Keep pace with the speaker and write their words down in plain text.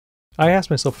I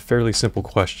asked myself a fairly simple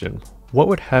question. What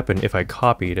would happen if I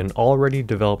copied an already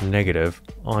developed negative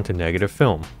onto negative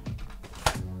film?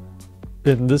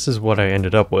 And this is what I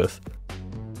ended up with.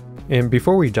 And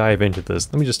before we dive into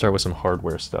this, let me just start with some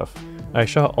hardware stuff. I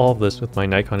shot all of this with my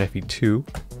Nikon FE2,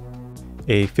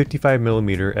 a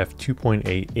 55mm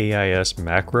f2.8 AIS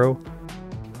macro,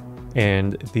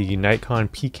 and the Nikon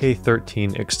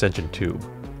PK13 extension tube.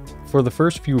 For the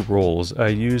first few rolls, I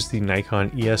used the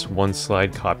Nikon ES1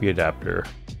 slide copy adapter,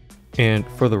 and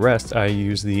for the rest I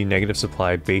used the Negative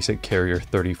Supply Basic Carrier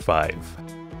 35.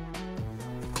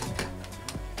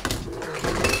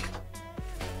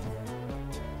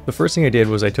 The first thing I did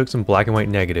was I took some black and white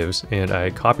negatives and I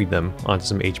copied them onto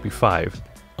some HP5.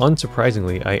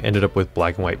 Unsurprisingly, I ended up with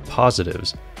black and white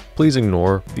positives. Please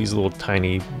ignore these little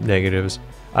tiny negatives.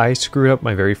 I screwed up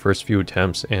my very first few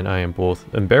attempts and I am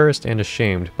both embarrassed and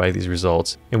ashamed by these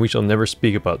results, and we shall never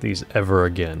speak about these ever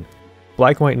again.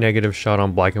 Black and white negatives shot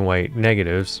on black and white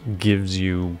negatives gives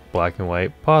you black and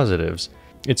white positives.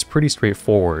 It's pretty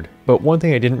straightforward, but one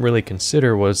thing I didn't really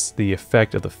consider was the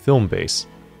effect of the film base.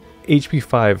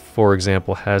 HP5, for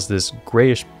example, has this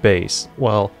grayish base,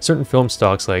 while certain film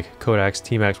stocks like Kodak's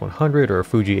T-Max 100 or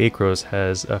Fuji Acros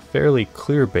has a fairly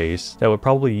clear base that would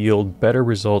probably yield better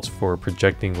results for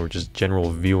projecting or just general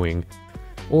viewing.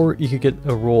 Or you could get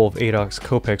a roll of ADOX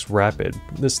Copex Rapid.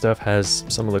 This stuff has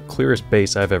some of the clearest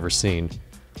base I've ever seen,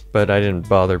 but I didn't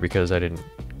bother because I didn't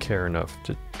care enough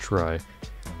to try.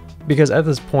 Because at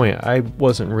this point, I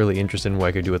wasn't really interested in what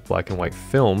I could do with black and white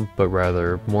film, but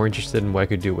rather more interested in what I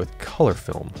could do with color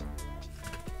film.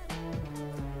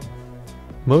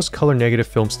 Most color negative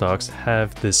film stocks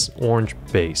have this orange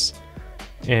base,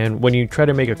 and when you try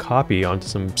to make a copy onto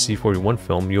some C41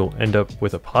 film, you'll end up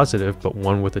with a positive, but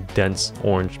one with a dense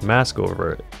orange mask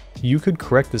over it. You could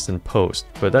correct this in post,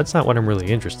 but that's not what I'm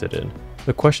really interested in.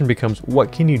 The question becomes,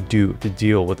 what can you do to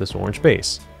deal with this orange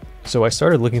base? So I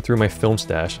started looking through my film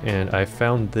stash and I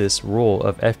found this roll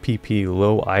of FPP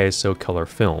low ISO color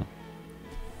film.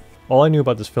 All I knew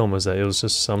about this film was that it was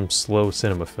just some slow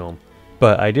cinema film,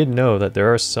 but I did know that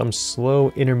there are some slow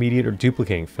intermediate or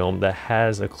duplicating film that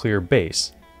has a clear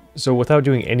base. So without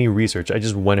doing any research, I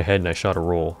just went ahead and I shot a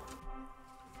roll.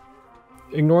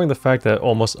 Ignoring the fact that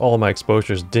almost all of my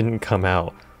exposures didn't come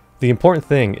out, the important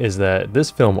thing is that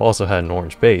this film also had an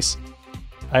orange base.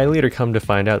 I later come to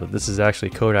find out that this is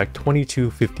actually Kodak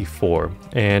 2254,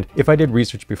 and if I did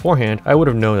research beforehand, I would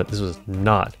have known that this was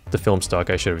not the film stock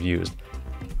I should have used.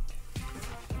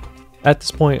 At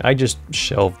this point, I just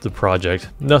shelved the project.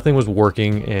 Nothing was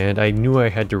working, and I knew I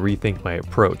had to rethink my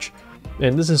approach.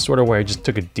 And this is sort of where I just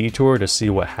took a detour to see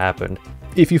what happened.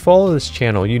 If you follow this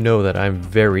channel, you know that I'm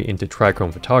very into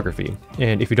trichrome photography.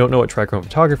 And if you don't know what trichrome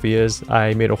photography is,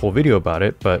 I made a whole video about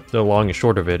it, but the long and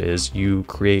short of it is you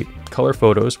create color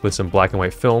photos with some black and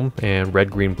white film and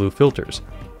red, green, blue filters.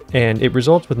 And it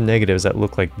results with negatives that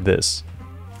look like this.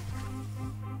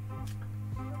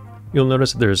 You'll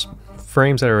notice there's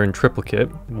frames that are in triplicate.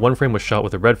 One frame was shot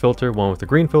with a red filter, one with a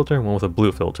green filter, and one with a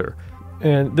blue filter.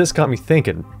 And this got me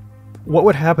thinking, what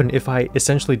would happen if I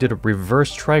essentially did a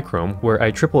reverse trichrome where I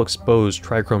triple exposed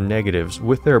trichrome negatives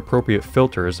with their appropriate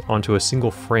filters onto a single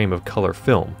frame of color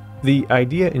film? The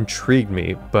idea intrigued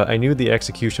me, but I knew the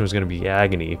execution was going to be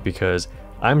agony because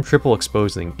I'm triple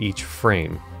exposing each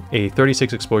frame. A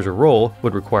 36 exposure roll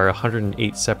would require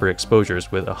 108 separate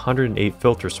exposures with 108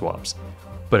 filter swaps,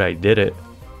 but I did it.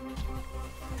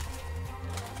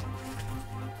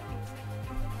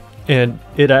 And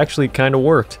it actually kind of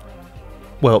worked.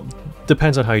 Well,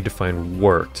 depends on how you define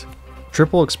worked.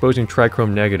 Triple exposing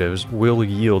trichrome negatives will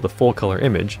yield a full color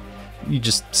image, you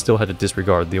just still had to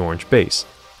disregard the orange base.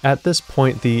 At this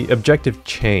point, the objective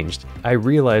changed. I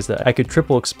realized that I could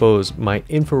triple expose my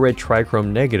infrared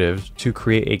trichrome negatives to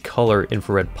create a color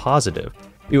infrared positive.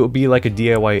 It would be like a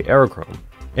DIY aerochrome.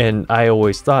 And I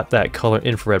always thought that color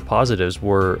infrared positives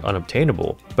were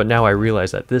unobtainable, but now I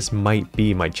realize that this might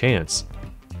be my chance.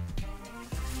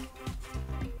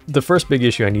 The first big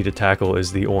issue I need to tackle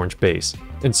is the orange base.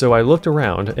 And so I looked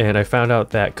around and I found out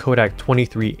that Kodak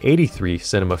 2383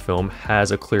 cinema film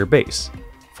has a clear base.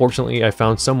 Fortunately, I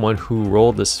found someone who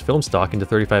rolled this film stock into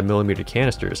 35mm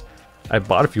canisters. I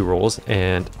bought a few rolls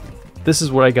and this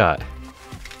is what I got.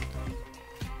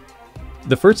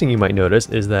 The first thing you might notice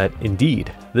is that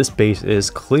indeed, this base is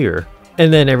clear,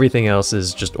 and then everything else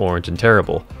is just orange and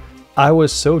terrible. I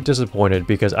was so disappointed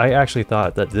because I actually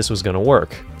thought that this was going to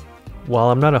work.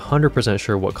 While I'm not 100%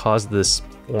 sure what caused this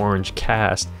orange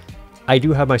cast, I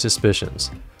do have my suspicions.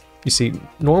 You see,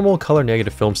 normal color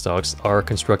negative film stocks are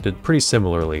constructed pretty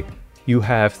similarly. You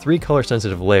have 3 color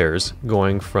sensitive layers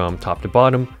going from top to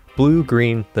bottom, blue,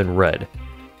 green, then red.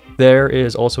 There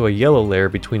is also a yellow layer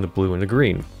between the blue and the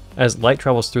green. As light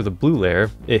travels through the blue layer,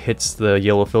 it hits the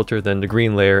yellow filter, then the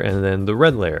green layer, and then the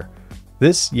red layer.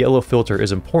 This yellow filter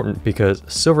is important because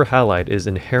silver halide is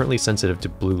inherently sensitive to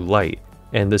blue light,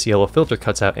 and this yellow filter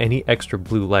cuts out any extra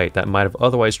blue light that might have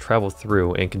otherwise traveled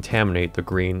through and contaminate the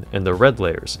green and the red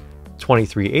layers.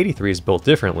 2383 is built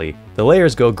differently. The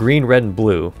layers go green, red, and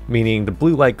blue, meaning the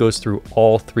blue light goes through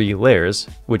all 3 layers,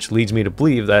 which leads me to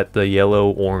believe that the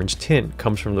yellow-orange tint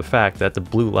comes from the fact that the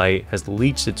blue light has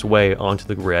leached its way onto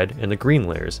the red and the green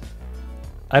layers.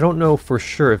 I don't know for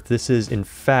sure if this is in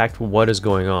fact what is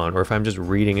going on, or if I'm just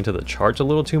reading into the charts a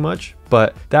little too much,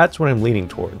 but that's what I'm leaning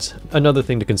towards. Another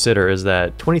thing to consider is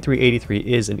that 2383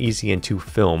 is an ECN2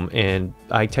 film, and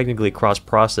I technically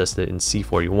cross-processed it in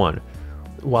C41.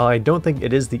 While I don't think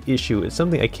it is the issue, it's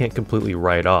something I can't completely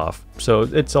write off, so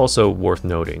it's also worth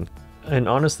noting. And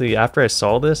honestly, after I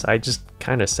saw this, I just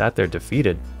kinda sat there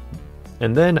defeated.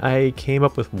 And then I came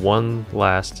up with one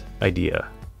last idea.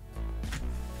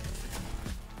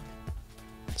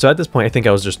 So at this point, I think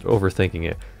I was just overthinking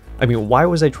it. I mean, why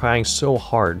was I trying so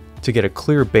hard to get a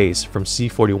clear base from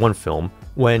C41 film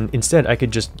when instead I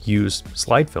could just use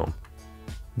slide film?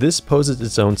 This poses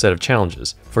its own set of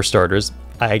challenges. For starters,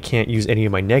 I can't use any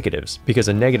of my negatives because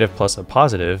a negative plus a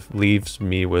positive leaves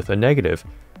me with a negative.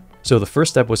 So the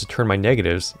first step was to turn my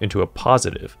negatives into a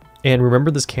positive. And remember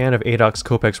this can of Adox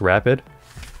Copex Rapid?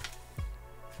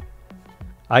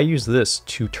 I used this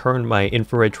to turn my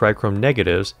infrared trichrome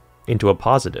negatives into a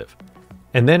positive.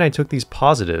 And then I took these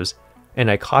positives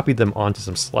and I copied them onto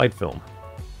some slide film.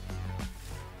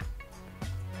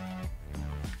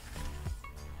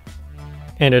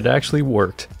 And it actually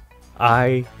worked.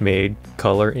 I made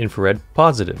color infrared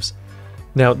positives.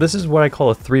 Now this is what I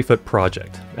call a 3-foot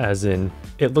project, as in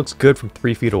it looks good from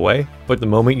 3 feet away, but the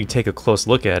moment you take a close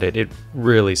look at it, it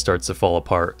really starts to fall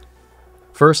apart.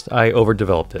 First, I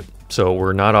overdeveloped it, so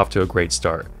we're not off to a great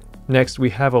start. Next,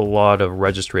 we have a lot of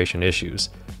registration issues,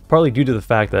 partly due to the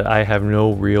fact that I have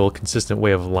no real consistent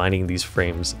way of lining these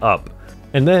frames up.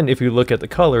 And then if you look at the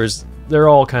colors, they're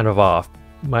all kind of off.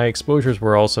 My exposures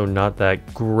were also not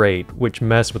that great, which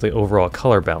messed with the overall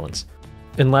color balance.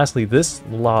 And lastly, this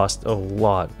lost a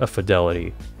lot of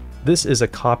fidelity. This is a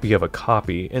copy of a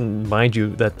copy, and mind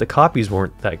you that the copies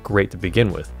weren't that great to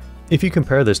begin with. If you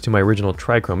compare this to my original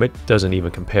trichrome, it doesn't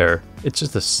even compare. It's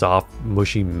just a soft,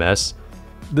 mushy mess.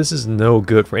 This is no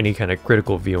good for any kind of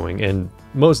critical viewing, and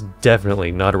most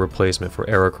definitely not a replacement for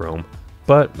aerochrome.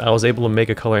 But I was able to make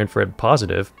a color infrared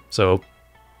positive, so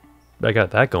I got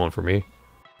that going for me.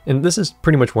 And this is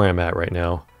pretty much where I'm at right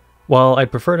now. While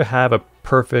I'd prefer to have a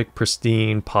perfect,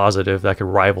 pristine positive that could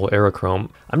rival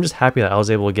aerochrome, I'm just happy that I was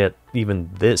able to get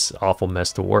even this awful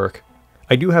mess to work.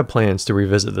 I do have plans to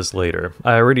revisit this later.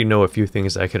 I already know a few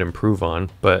things I could improve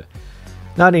on, but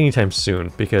not anytime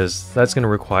soon, because that's going to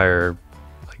require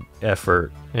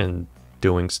effort and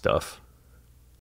doing stuff.